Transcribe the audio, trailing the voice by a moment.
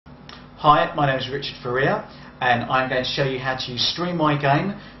Hi, my name is Richard Faria and I'm going to show you how to use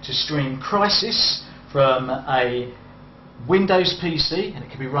StreamMyGame to stream Crysis from a Windows PC, and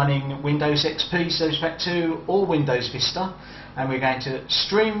it can be running Windows XP, Service Pack 2 or Windows Vista, and we're going to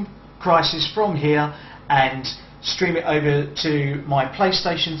stream Crysis from here and stream it over to my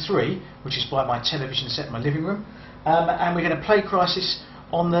PlayStation 3, which is by my television set in my living room, and we're going to play Crysis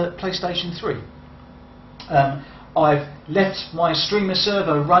on the PlayStation 3. I've left my streamer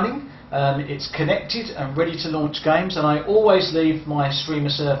server running. It's connected and ready to launch games, and I always leave my streamer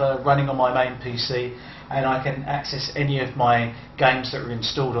server running on my main PC, and I can access any of my games that are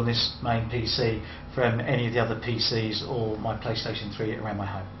installed on this main PC from any of the other PCs or my PlayStation 3 around my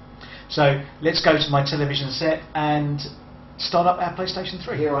home. So let's go to my television set and start up our PlayStation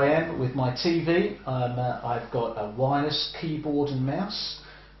 3. Here I am with my TV. I've got a wireless keyboard and mouse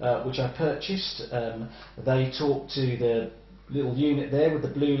which I purchased. They talk to the little unit there with the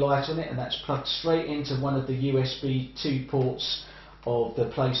blue light on it, and that's plugged straight into one of the USB 2 ports of the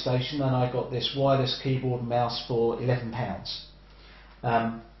PlayStation, and I got this wireless keyboard and mouse for £11.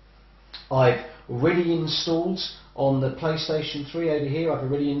 I've already installed on the PlayStation 3 over here, I've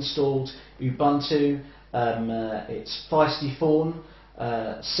already installed Ubuntu. It's Feisty Fawn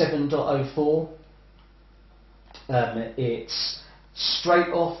 7.04. It's straight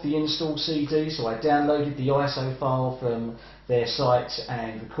off the install CD, so I downloaded the ISO file from their site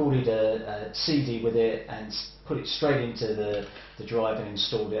and recorded a CD with it and put it straight into the drive and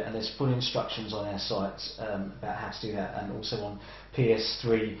installed it, and there's full instructions on our site about how to do that, and also on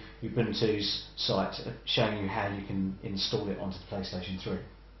PS3 Ubuntu's site showing you how you can install it onto the PlayStation 3.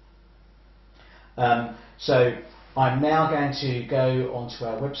 So I'm now going to go onto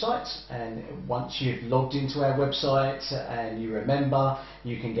our website, and once you've logged into our website and you remember,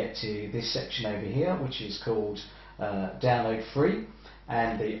 you can get to this section over here, which is called Download Free,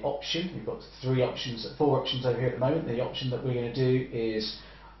 and the option, we've got four options over here at the moment. The option that we're going to do is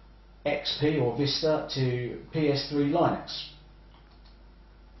XP or Vista to PS3 Linux.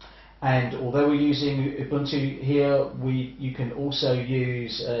 And although we're using Ubuntu here, you can also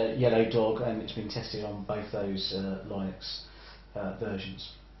use Yellow Dog, and it's been tested on both those Linux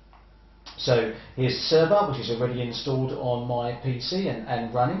versions. So here's the server, which is already installed on my PC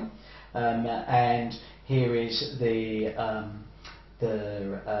and running, and here is the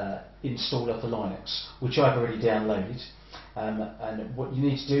installer for Linux, which I've already downloaded. And what you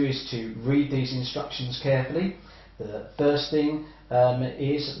need to do is to read these instructions carefully. The first thing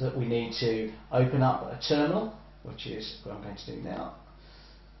is that we need to open up a terminal, which is what I'm going to do now.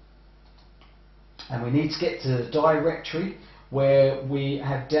 And we need to get to the directory where we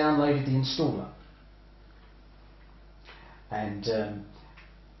have downloaded the installer. And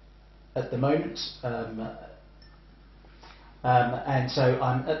at the moment, and so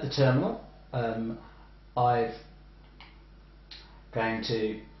I'm at the terminal. I'm going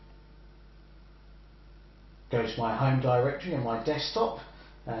to go to my home directory on my desktop,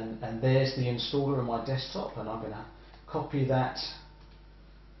 and there's the installer on my desktop, and I'm going to copy that,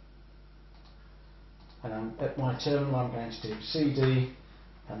 and I'm at my terminal. I'm going to do CD,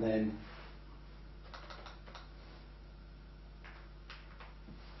 and then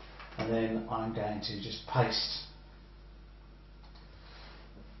I'm going to just paste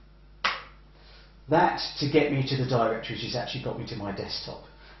that to get me to the directory, which has actually got me to my desktop.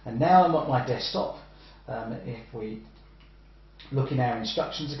 And now I'm at my desktop. If we look in our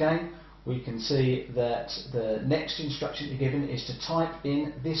instructions again, we can see that the next instruction you're given is to type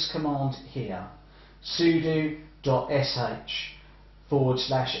in this command here, sudo.sh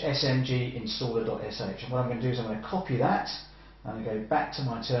 /smg installer.sh. And what I'm going to do is I'm going to copy that, and I'm going to go back to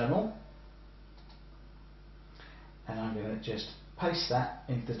my terminal, and I'm going to just paste that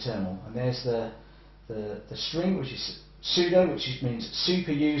into the terminal. And there's the string, which is sudo, which means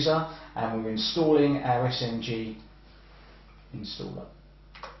super user, and we're installing our SMG installer.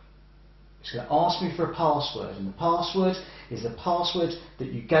 It's going to ask me for a password, and the password is the password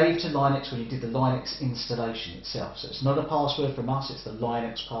that you gave to Linux when you did the Linux installation itself. So it's not a password from us, it's the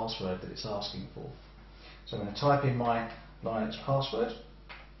Linux password that it's asking for. So I'm going to type in my Linux password.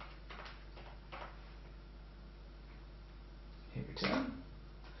 Hit return.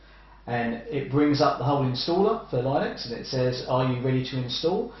 And it brings up the whole installer for Linux, and it says, are you ready to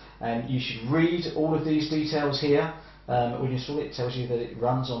install? And you should read all of these details here. When you install it, it tells you that it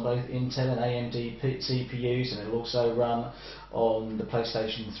runs on both Intel and AMD CPUs, and it will also run on the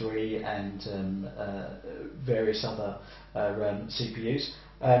PlayStation 3 and various other CPUs.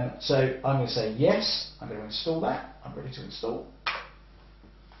 So I'm going to say yes, I'm going to install that, I'm ready to install.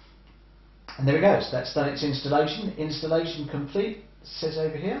 And there it goes, that's done its installation. Installation complete, it says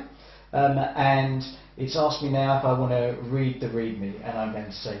over here. and it's asked me now if I want to read the README, and I'm going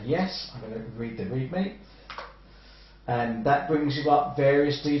to say yes. I'm going to read the README, and that brings you up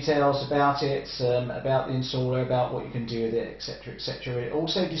various details about it, about the installer, about what you can do with it, etc., etc. It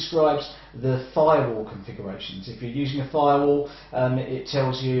also describes the firewall configurations. If you're using a firewall, it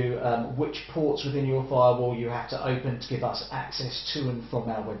tells you which ports within your firewall you have to open to give us access to and from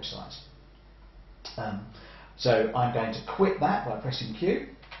our website. So I'm going to quit that by pressing Q,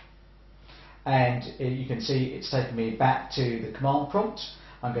 and you can see it's taken me back to the command prompt.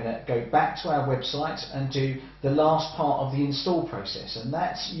 I'm going to go back to our website and do the last part of the install process, and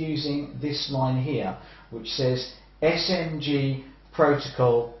that's using this line here which says SMG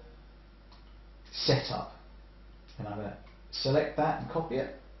protocol setup, and I'm going to select that and copy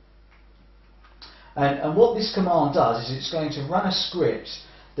it. And what this command does is it's going to run a script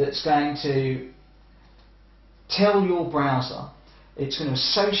that's going to tell your browser, it's going to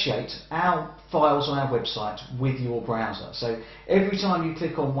associate our files on our website with your browser. So every time you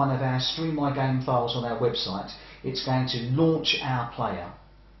click on one of our StreamMyGame files on our website, it's going to launch our player.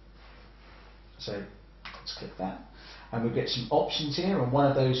 So let's click that, and we'll get some options here, and one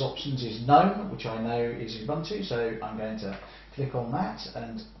of those options is Gnome, which I know is Ubuntu, so I'm going to click on that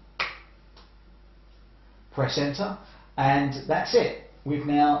and press enter, and that's it. We've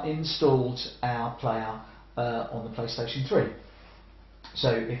now installed our player on the PlayStation 3. So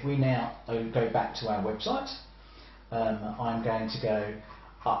if we now go back to our website, I'm going to go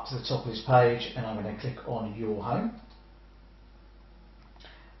up to the top of this page, and I'm going to click on Your Home,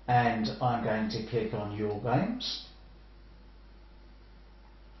 and I'm going to click on Your Games,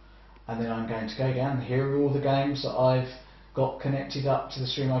 and then I'm going to go down, and here are all the games that I've got connected up to the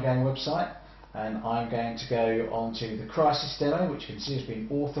StreamMyGame website, and I'm going to go on to the Crysis demo, which you can see has been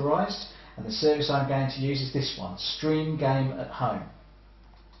authorised, and the service I'm going to use is this one, StreamGame at Home.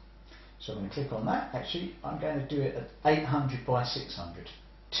 So I'm going to click on that. Actually, I'm going to do it at 800 by 600,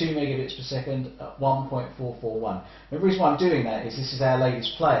 2 megabits per second at 1.441. The reason why I'm doing that is this is our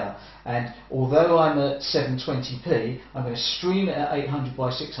latest player, and although I'm at 720p, I'm going to stream it at 800 by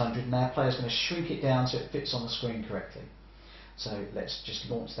 600, and our player's going to shrink it down so it fits on the screen correctly. So let's just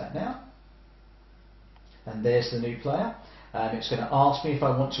launch that now. And there's the new player. It's going to ask me if I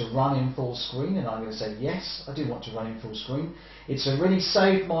want to run in full screen, and I'm going to say yes, I do want to run in full screen. It's already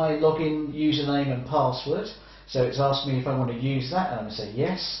saved my login username and password, so it's asked me if I want to use that, and I'm going to say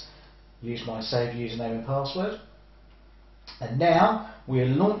yes, use my saved username and password. And now we're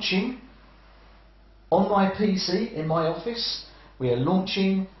launching on my PC in my office. We are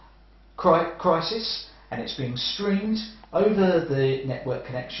launching Crysis, and it's being streamed over the network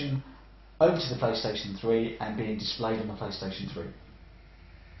connection over to the PlayStation 3 and being displayed on the PlayStation 3.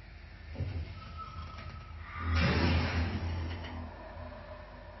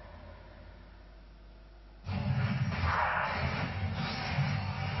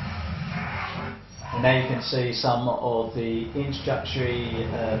 And now you can see some of the introductory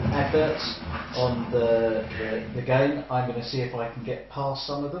adverts on the game. I'm going to see if I can get past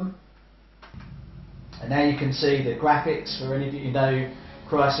some of them. And now you can see the graphics. For any of you who know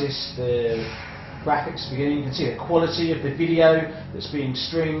Crysis, the graphics beginning, you can see the quality of the video that's being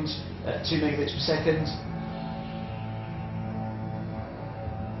streamed at 2 megabits per second.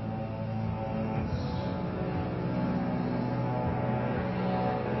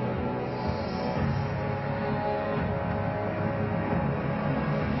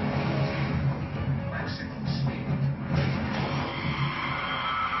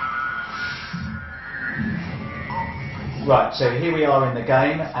 Right, so here we are in the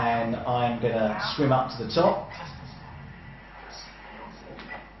game, and I'm going to swim up to the top,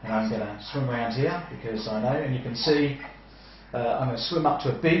 and I'm going to swim around here because I know, and you can see I'm going to swim up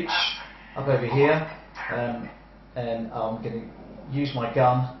to a beach up over here, and I'm going to use my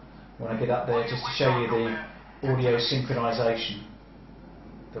gun when I get up there just to show you the audio synchronization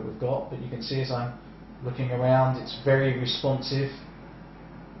that we've got. But you can see as I'm looking around, it's very responsive.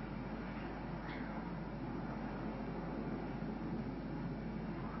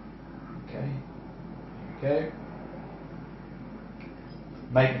 Go.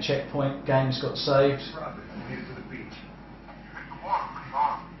 Make a checkpoint, game's got saved.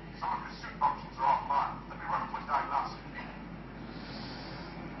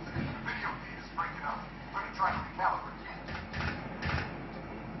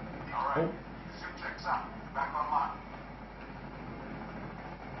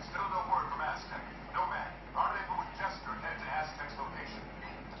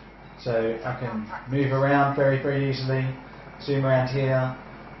 So I can move around very, very easily, zoom around here,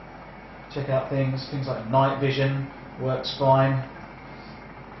 check out things like night vision, works fine.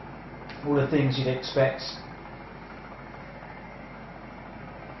 All the things you'd expect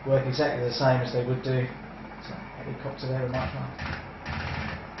work exactly the same as they would do. So, helicopter there we might fly.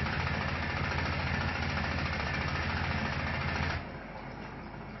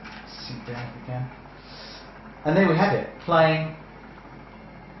 Sink down if we can. And there we have it, playing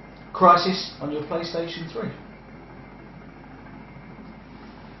Crysis on your PlayStation 3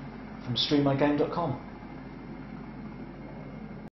 from StreamMyGame.com.